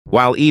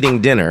While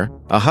eating dinner,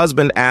 a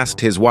husband asked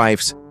his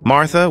wife,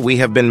 "Martha, we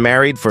have been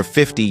married for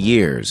 50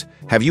 years.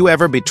 Have you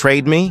ever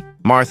betrayed me?"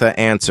 Martha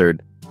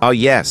answered, "Oh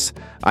yes,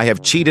 I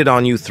have cheated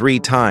on you 3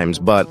 times,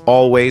 but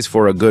always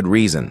for a good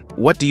reason."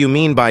 "What do you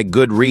mean by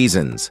good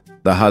reasons?"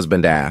 the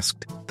husband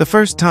asked. "The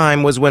first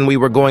time was when we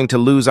were going to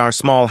lose our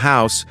small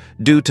house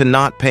due to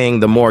not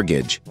paying the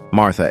mortgage,"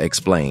 Martha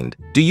explained.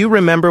 "Do you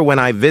remember when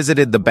I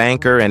visited the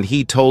banker and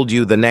he told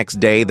you the next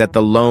day that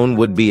the loan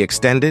would be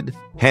extended?"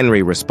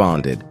 Henry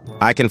responded,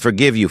 "I can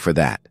forgive you for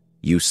that.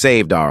 You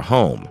saved our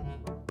home.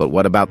 But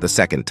what about the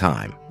second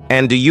time?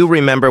 And do you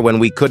remember when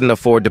we couldn't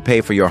afford to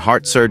pay for your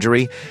heart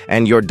surgery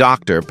and your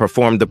doctor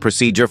performed the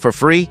procedure for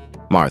free?"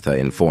 Martha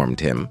informed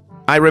him.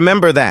 "I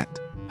remember that,"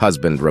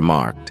 husband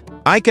remarked.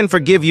 "I can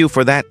forgive you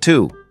for that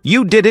too.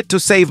 You did it to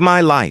save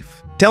my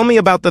life. Tell me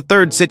about the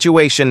third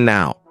situation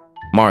now."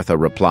 Martha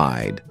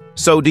replied,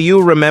 "So do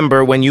you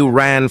remember when you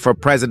ran for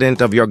president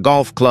of your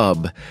golf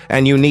club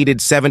and you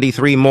needed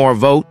 73 more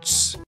votes?"